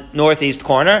 on the northeast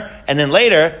corner, and then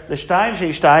later, the shtaim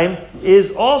shtaim is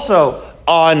also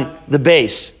on the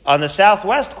base, on the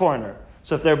southwest corner.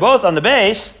 So if they're both on the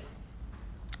base,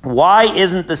 why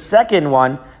isn't the second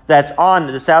one that's on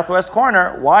the southwest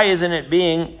corner, why isn't it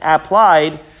being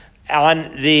applied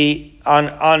on the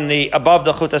above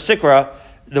the chut hasikra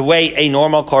the way a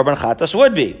normal korban chatas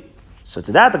would be? So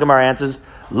to that the Gemara answers,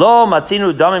 Lo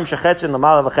matzinu damim shechetzin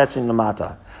lamala v'chetzin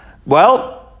lamata.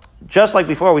 Well, just like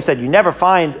before we said, you never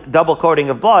find double coating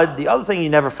of blood. The other thing you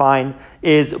never find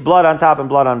is blood on top and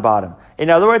blood on bottom. In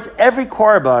other words, every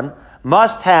korban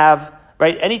must have,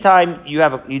 right, anytime you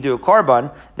do a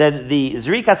korban, then the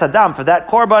zrikas adam for that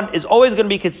korban is always going to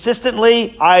be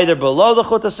consistently either below the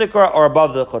chut hasikra or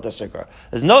above the chut hasikra.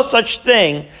 There's no such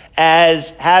thing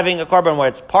as having a korban where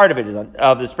it's part of it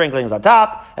of the sprinkling is on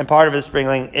top and part of the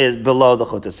sprinkling is below the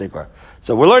chut hasikra.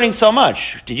 So we're learning so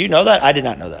much. Did you know that? I did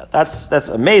not know that. That's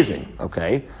amazing.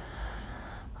 Okay.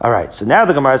 All right. So now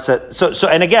the Gemara said, so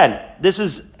and again, this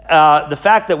is, the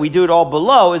fact that we do it all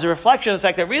below is a reflection of the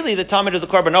fact that really the tamid is the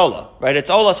korban ola, right?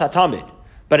 It's olas hatamid.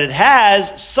 But it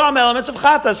has some elements of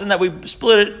chatas in that we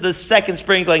split the second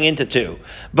sprinkling into 2.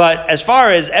 But as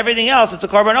far as everything else, it's a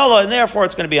korban ola, and therefore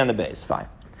it's going to be on the base. Fine.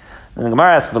 And the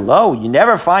Gemara asks, below, you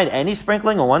never find any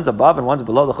sprinkling, and one's above and one's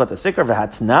below the chut hasikra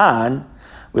v'hatznan.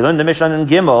 We learned the Mishnah in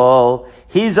Gimel.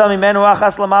 Hiza mimenu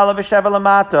achas lamala v'sheva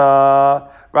lamata.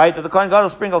 Right? That the Kohen Gadol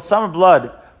sprinkles some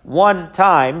blood one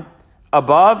time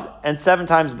above and 7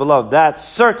 times below. That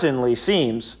certainly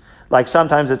seems like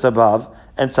sometimes it's above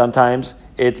and sometimes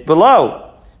it's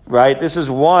below. Right? This is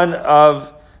one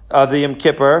of the Yom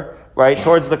Kippur, right?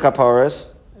 Towards the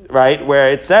Kaparas, right? Where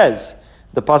it says,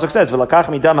 the pasuk says, "V'lakach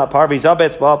midam hapar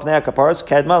v'izabetz b'al pnei hakaparas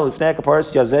kedma l'fnei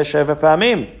hakaparas yazeh sheva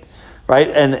pamim." Right,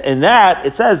 and in that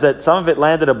it says that some of it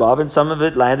landed above and some of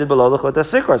it landed below the chut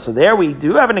hasikra. So there we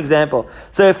do have an example.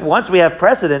 So if once we have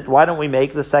precedent, why don't we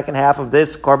make the second half of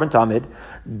this korban tamid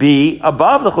be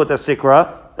above the chut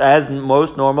hasikra as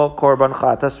most normal korban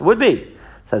chatas would be?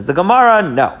 Says the Gemara,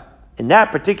 no. In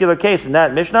that particular case, in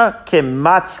that Mishnah,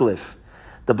 kematzlif.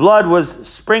 The blood was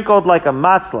sprinkled like a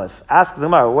matzlif. Ask the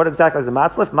Gemara, what exactly is a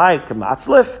matzlif? My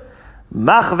kematzlif?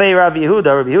 Machvei Rav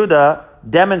Yehuda. Rav Yehuda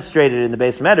demonstrated in the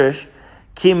base medrash,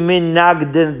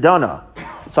 kiminagdona.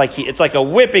 It's like a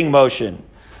whipping motion.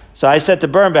 So I said to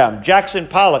Birnbaum, Jackson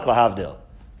Pollock lahavdil.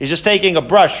 He's just taking a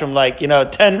brush from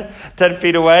 10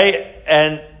 feet away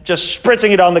and just spritzing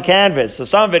it on the canvas. So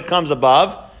some of it comes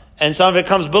above and some of it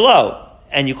comes below.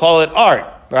 And you call it art,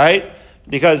 right?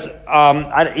 Because,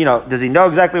 does he know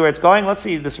exactly where it's going? Let's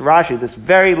see this Rashi, this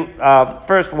very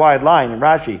first wide line in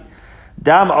Rashi.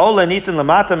 Dam ola nisan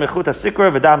lamata mechut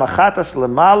hasikra v'dam achatas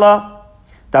lamala.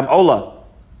 Dam ola.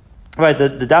 Right,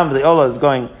 the dam of the ola is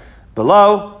going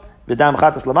below. V'dam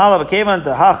achatas lamala v'kevan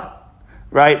dehach.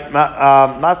 Right,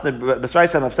 masne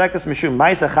b'sraisa mafsekas mishum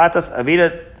ma'isa chatas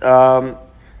avida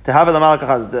Did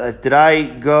I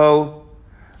go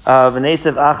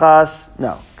v'nesev achas?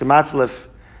 No. Kamatzlif.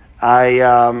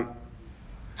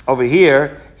 Over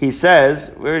here, he says,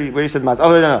 where he said matzlif?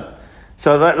 Oh, no.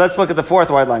 So let's look at the fourth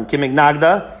wide line.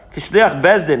 Kimignagda. Kishliach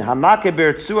bezdin hamake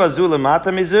bertzua zu lemata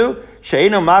mizu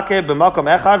she'enu make b'makom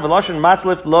echad v'loshen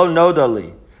matzlif lo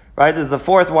nodali. Right, this is the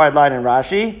fourth wide line in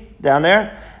Rashi down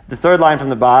there. The third line from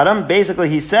the bottom. Basically,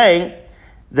 he's saying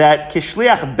that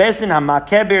kishliach bezdin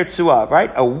hamake bertzua,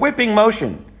 right, a whipping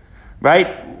motion,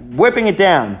 right, whipping it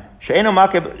down. She'enu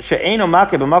make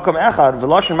b'makom echad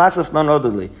v'loshen matzlif lo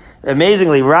nodali.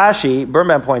 Amazingly, Rashi,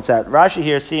 Birnbaum points out, Rashi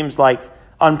here seems like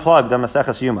unplugged on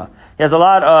Maseches Yuma. He has a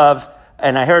lot of,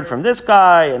 and I heard from this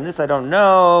guy, and this I don't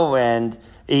know, and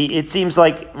it seems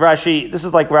like Rashi, this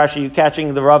is like Rashi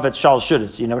catching the Rav at Shal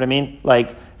Shudas, you know what I mean?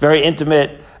 Like, very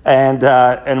intimate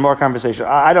and more conversational.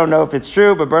 I don't know if it's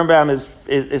true, but Birnbaum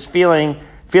is feeling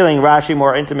Rashi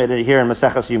more intimate here in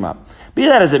Maseches Yuma. Be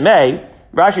that as it may,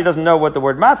 Rashi doesn't know what the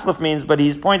word matzlif means, but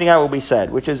he's pointing out what we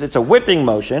said, which is it's a whipping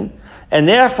motion, and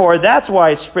therefore that's why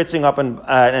it's spritzing up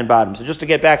and bottom. So just to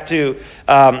get back to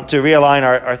realign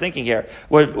our thinking here,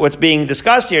 what's being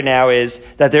discussed here now is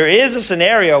that there is a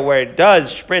scenario where it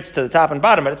does spritz to the top and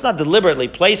bottom, but it's not deliberately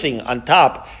placing on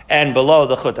top and below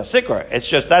the chut hasikra. It's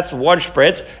just that's one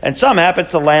spritz, and some happens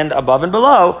to land above and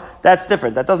below. That's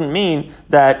different. That doesn't mean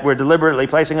that we're deliberately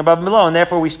placing above and below, and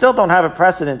therefore we still don't have a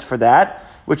precedent for that,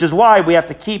 which is why we have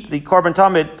to keep the korban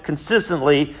tamid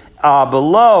consistently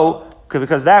below,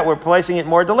 because that we're placing it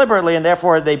more deliberately, and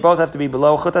therefore they both have to be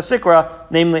below chut hasikra,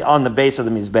 namely on the base of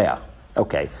the mizbeach.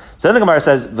 Okay, so then the Gemara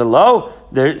says below.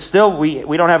 There still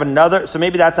we don't have another. So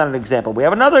maybe that's not an example. We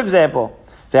have another example.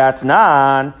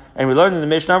 Vatnan, and we learned in the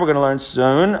Mishnah. We're going to learn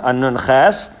soon on Nun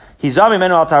Ches. Hizami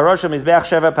menu al tarosh mizbeach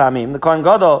sheva pamim. The Kohen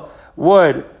Gadol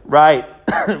would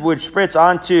spritz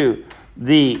onto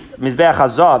the Mizbeach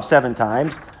Hazav 7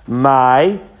 times.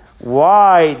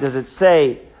 Why does it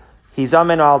say he's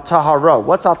amen al taharo?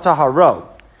 What's al taharo?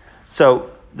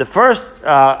 So the first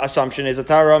assumption is that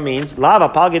taharo means lava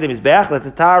palged Mizbeach, that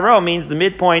the taharo means the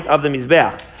midpoint of the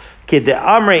Mizbeach. Kid the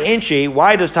amre inchi,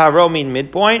 why does taharo mean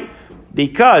midpoint?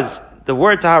 Because the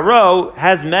word taharo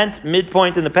has meant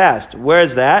midpoint in the past. Where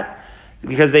is that?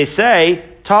 Because they say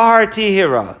tahar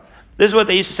tihira. This is what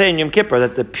they used to say in Yom Kippur,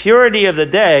 that the purity of the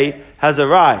day has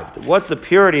arrived. What's the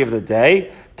purity of the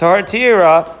day? Tahar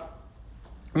tihira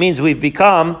means we've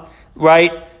become,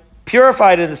 right,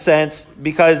 purified in the sense,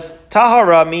 because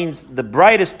tahara means the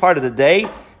brightest part of the day.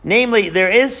 Namely, there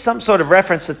is some sort of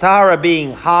reference to tahara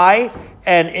being high,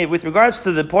 and with regards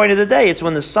to the point of the day, it's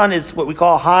when the sun is what we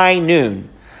call high noon.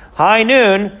 High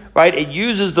noon, right, it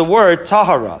uses the word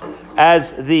tahara,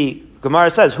 as the Gemara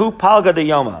says, hu palga de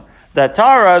yoma. That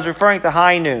tahara is referring to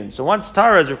high noon. So once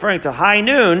tahara is referring to high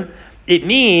noon, it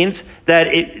means that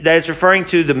it's referring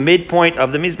to the midpoint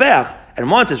of the Mizbeach.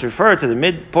 And once it's referred to the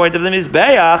midpoint of the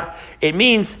Mizbeach, it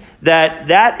means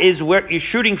that is where you're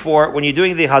shooting for when you're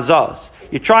doing the Hazaz.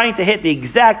 You're trying to hit the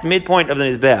exact midpoint of the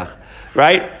Mizbeach.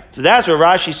 Right? So that's what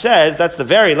Rashi says. That's the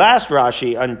very last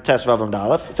Rashi on Tes Vav Amud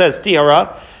Aleph. It says,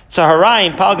 Tihara,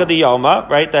 Tzaharaim Palga de Yoma,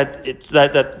 right?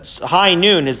 That high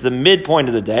noon is the midpoint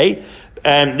of the day.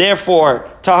 And therefore,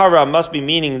 tahara must be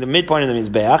meaning the midpoint of the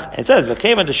mizbeach. It says,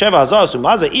 "V'keva desheva hazos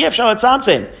umaza ef shal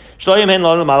etzamtzem shloim hen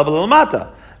lo l'mala v'lo l'mata."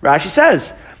 Rashi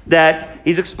says that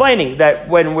he's explaining that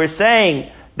when we're saying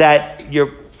that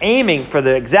you're aiming for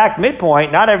the exact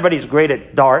midpoint, not everybody's great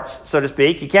at darts, so to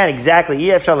speak. You can't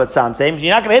exactly ef shal etzamtzem.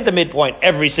 You're not going to hit the midpoint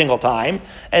every single time,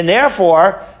 and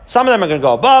therefore, some of them are going to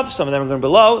go above, some of them are going to be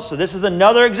below. So this is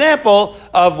another example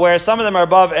of where some of them are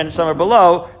above and some are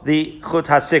below the chut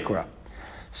hasikra.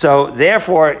 So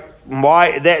therefore,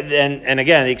 and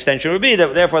again, the extension would be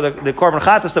that therefore the korban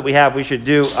chatas that we have, we should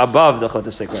do above the chut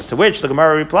hasikra. To which the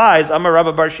Gemara replies, Amar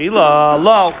Rabba Bar Shila,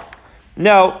 lo.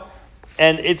 No.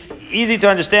 And it's easy to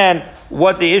understand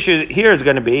what the issue here is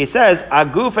going to be. He says,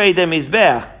 Agufei de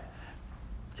mizbech,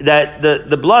 that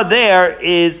the blood there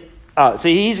is, so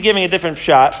he's giving a different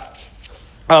shot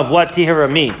of what tihara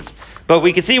means. But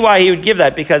we can see why he would give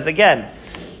that, because again,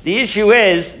 the issue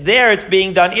is, there it's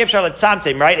being done,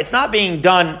 right? It's not being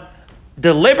done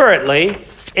deliberately,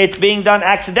 it's being done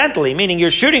accidentally, meaning you're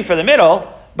shooting for the middle,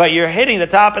 but you're hitting the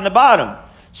top and the bottom.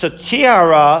 So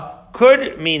tihara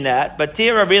could mean that, but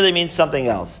tihara really means something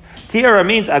else. Tihara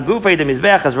means agufei de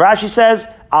mizbech, as Rashi says,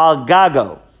 al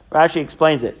gago. Rashi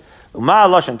explains it. Uma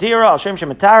loshan tihara, al shem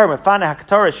shemetar, mefane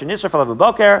hakatoris shenisr falav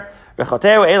b'boker,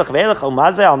 v'choteu elech v'elech,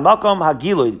 umaze al makom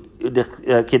hagilu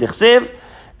kidichsiv,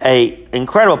 a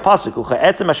incredible pasuk,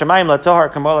 u'cha'etzem hashamayim latohar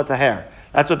kamol taher.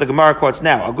 That's what the Gemara quotes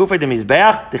now. Agufay de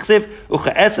mizbeach tichsiv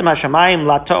uchaetzem hashamayim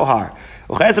latohar.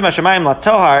 Uchaetzem hashamayim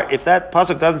latohar. If that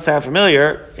pasuk doesn't sound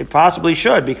familiar, it possibly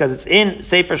should, because it's in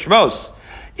Sefer Shmos.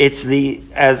 It's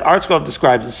as ArtScroll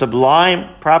describes, the sublime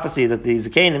prophecy that the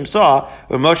Zakanim saw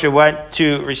when Moshe went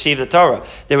to receive the Torah.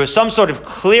 There was some sort of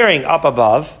clearing up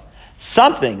above,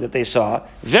 something that they saw.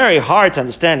 Very hard to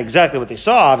understand exactly what they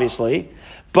saw, obviously.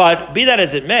 But be that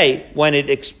as it may, when it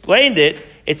explained it,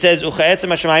 it says, Uchaetzem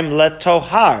hashamayim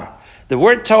letohar. The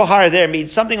word tohar there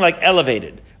means something like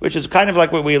elevated, which is kind of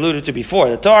like what we alluded to before.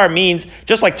 The tohar means,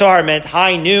 just like tohar meant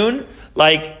high noon,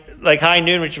 like high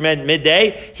noon, which meant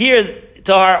midday. Here,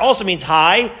 tohar also means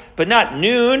high, but not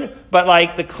noon, but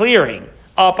like the clearing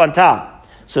up on top.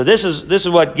 So this is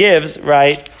what gives,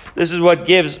 right? This is what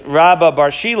gives Rabbah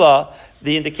Bar Shila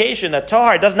the indication that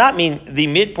Tohar does not mean the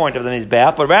midpoint of the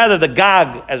Mizbeach, but rather the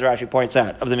Gag, as Rashi points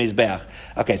out, of the Mizbeach.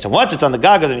 Okay, so once it's on the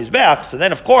Gag of the Mizbeach, so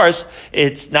then of course,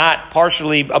 it's not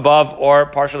partially above or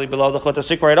partially below the Chut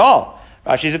HaSikra at all.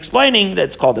 Rashi's explaining that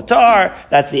it's called the Tahar.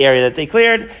 That's the area that they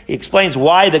cleared. He explains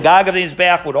why the Gag of the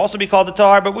Mizbeach would also be called the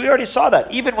Tahar, but we already saw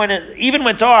that. Even when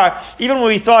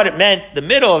we thought it meant the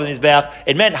middle of the Mizbeach,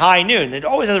 it meant high noon. It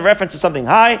always has a reference to something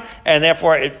high, and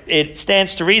therefore it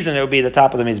stands to reason it would be the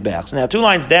top of the Mizbeach. So now 2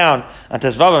 lines down on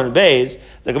Tesvav and Beis,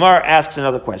 the Gemara asks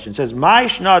another question. It says, "Mai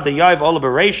shna de yav ola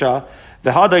bereisha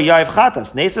v'hadar yav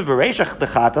chatas nesev bereisha the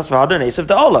chatas v'hadar nesev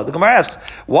the ola." The Gemara asks,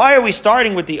 why are we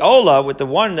starting with the ola, with the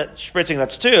one spritzing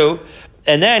that's 2,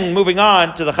 and then moving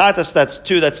on to the chatas that's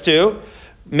 2?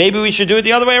 Maybe we should do it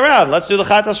the other way around. Let's do the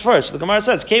chatas first. So the Gemara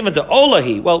says, "Came into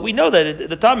olahi." Well, we know that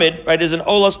the tamid, right, is an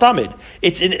ola's tamid.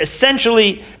 It's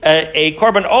essentially a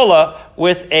korban ola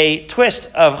with a twist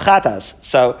of chatas.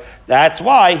 So that's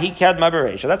why he kept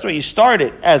mabereisha. That's why you start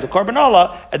it as a korban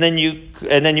ola, and then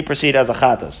you proceed as a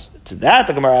chatas. To that,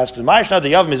 the Gemara asks, "Ma'ishna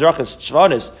the yav mizrachas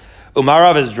shvonis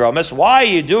umarav is dromis." Why are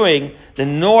you doing the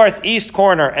northeast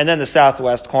corner and then the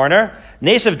southwest corner?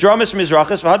 Nesev dromis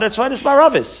mizrachas v'hadar tzvonis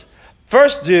maravis.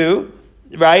 First do,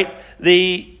 right,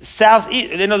 the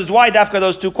southeast. In other words, why dafka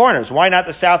those 2 corners? Why not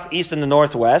the southeast and the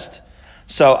northwest?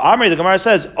 So Amri, the Gemara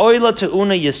says, Oila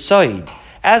te'una yesod.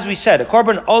 As we said, a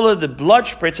korban ola, the blood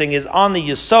spritzing is on the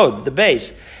yesod, the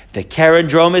base. The keren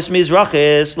dromis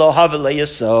mizrachis lo havele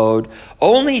yesod.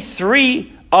 Only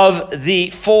 3 of the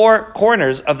 4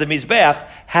 corners of the mizbeach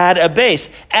had a base,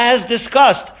 as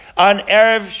discussed on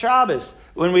Erev Shabbos,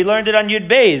 when we learned it on Yud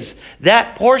Beis.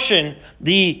 That portion,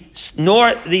 the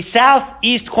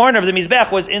southeast corner of the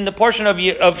Mizbech was in the portion of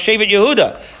Shevet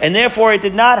Yehuda, and therefore it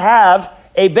did not have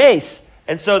a base.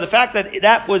 And so the fact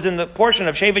that was in the portion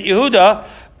of Shevet Yehuda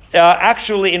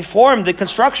actually informed the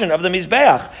construction of the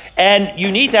Mizbeach. And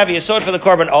you need to have a yesod for the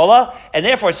Korban Ola, and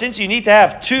therefore, since you need to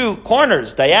have 2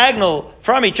 corners diagonal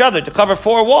from each other to cover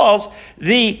 4 walls,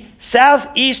 the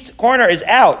southeast corner is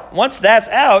out. Once that's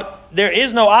out, there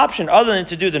is no option other than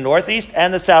to do the northeast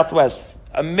and the southwest.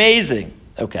 Amazing.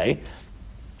 Okay.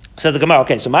 So the Gemara,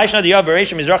 okay, so Ma'ishna Diyav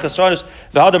Bereisha Mizrachas Tzvonos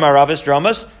V'Hadar Maravis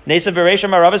Dromas, Nesev Bereisha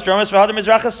Maravis Dromas V'Hadar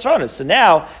Mizrachas Tzvonos. So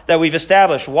now that we've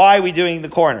established why we're doing the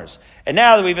corners, and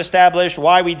now that we've established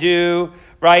why we do,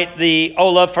 right, the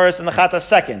Ola first and the Chata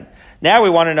second, now we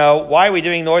want to know why are we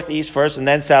doing northeast first and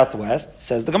then southwest.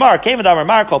 Says the Gemara,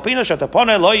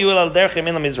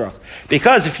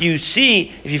 because if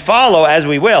you follow, as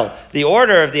we will, the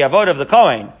order of the Avodah of the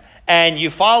Kohen, and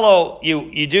you follow,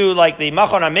 you do like the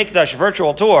Machon HaMikdash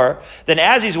virtual tour, then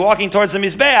as he's walking towards the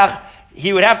Mizbeach,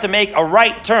 he would have to make a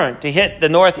right turn to hit the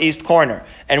northeast corner.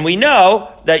 And we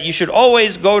know that you should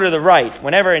always go to the right.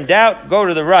 Whenever in doubt, go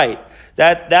to the right.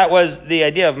 That was the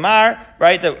idea of Mar,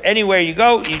 right? That anywhere you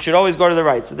go, you should always go to the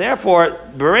right. So therefore,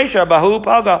 Bereisha Bahu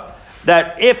Paga,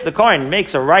 that if the coin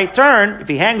makes a right turn, if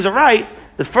he hangs a right,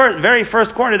 the very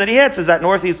first corner that he hits is that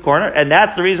northeast corner, and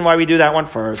that's the reason why we do that one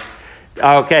first.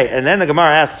 Okay, and then the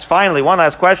Gemara asks, finally, one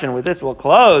last question. With this, we'll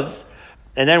close,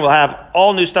 and then we'll have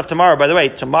all new stuff tomorrow. By the way,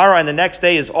 tomorrow and the next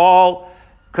day is all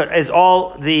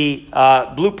the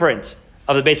blueprint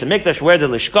of the Beis HaMikdash, where the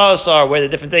lishkos are, where the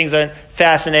different things are.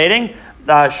 Fascinating.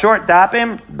 Short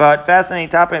dapim, but fascinating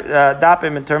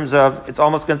dapim in terms of it's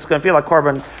going to feel like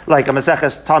korban, like a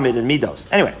Maseches Tamid and Midos.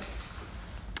 Anyway,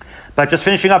 but just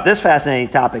finishing up this fascinating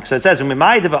topic. So it says, so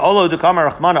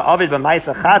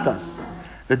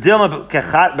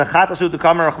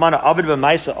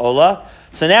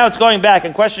now it's going back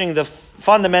and questioning the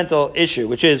fundamental issue,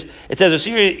 which is, it says,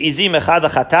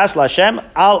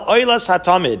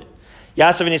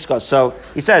 so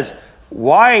he says,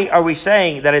 why are we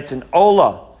saying that it's an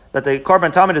ola, that the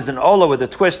korban tamid is an ola with a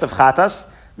twist of chatas?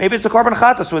 Maybe it's a korban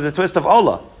chatas with a twist of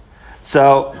ola.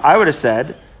 So I would have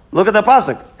said Look at the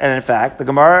pasuk, and in fact, the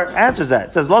Gemara answers that.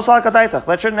 It says, "Lo salakadaitach."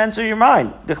 That shouldn't enter your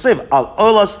mind. Dichsiv al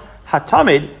olas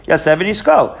hatamid yasev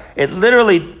nisko. It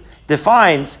literally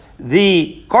defines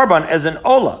the korban as an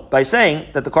ola by saying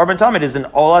that the korban tamid is an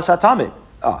olas hatamid.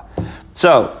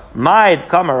 So, ma'id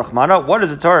kama rachmana. What does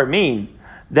the Torah mean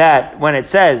that when it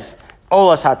says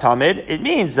olas hatamid, it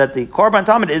means that the korban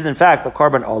tamid is in fact the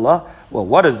korban ola? Well,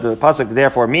 what does the pasuk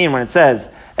therefore mean when it says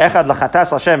echad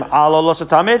lachatas Hashem al olos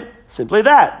hatamid? Simply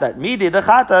that midi the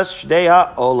chatas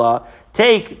shdeya ola.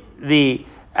 Take the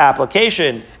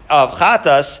application of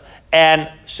chatas and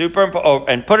superimpose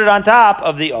and put it on top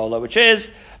of the ola, which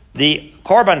is the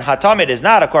korban hatamid is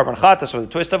not a korban chatas with a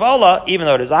twist of ola, even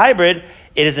though it is a hybrid.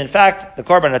 It is in fact the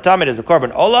korban hatamid is the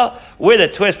korban ola with a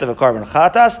twist of a korban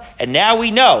chatas. And now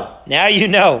you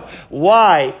know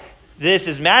why this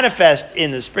is manifest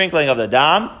in the sprinkling of the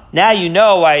dam. Now you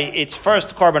know why it's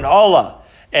first korban ola.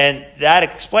 And that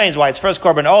explains why it's first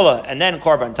korban ola and then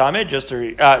korban tamid. Just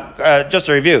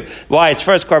to review, why it's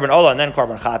first korban ola and then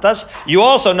korban chatas. You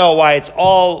also know why it's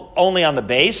all only on the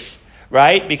base,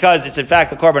 right? Because it's in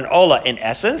fact the korban ola in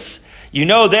essence. You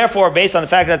know, therefore, based on the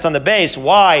fact that it's on the base,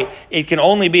 why it can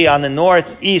only be on the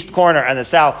northeast corner and the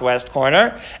southwest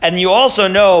corner. And you also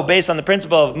know, based on the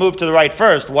principle of move to the right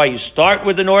first, why you start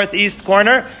with the northeast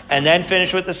corner and then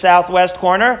finish with the southwest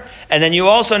corner. And then you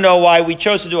also know why we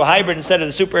chose to do a hybrid instead of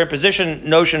the superimposition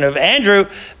notion of Andrew,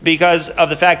 because of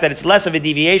the fact that it's less of a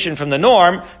deviation from the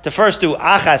norm to first do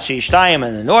achas sheishtayim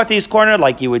in the northeast corner,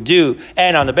 like you would do,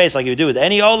 and on the base, like you would do with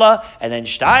any ola, and then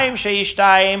shtayim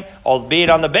sheishtayim, albeit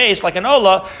on the base, like an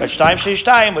ola, but shtayim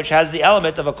sheishtayim, which has the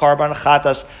element of a korban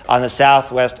chatas on the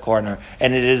southwest corner.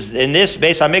 And it is in this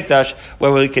Beis HaMikdash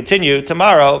where we'll continue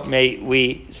tomorrow. May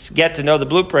we get to know the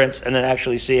blueprints and then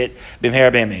actually see it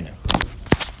b'mher b'yameinu.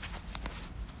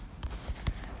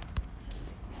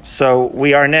 So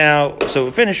we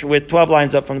finish with 12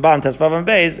 lines up from the bottom, Tesvav and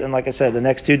Beis, and like I said, the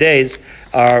next 2 days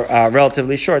are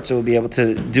relatively short, so we'll be able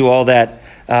to do all that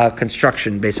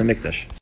construction Beis HaMikdash.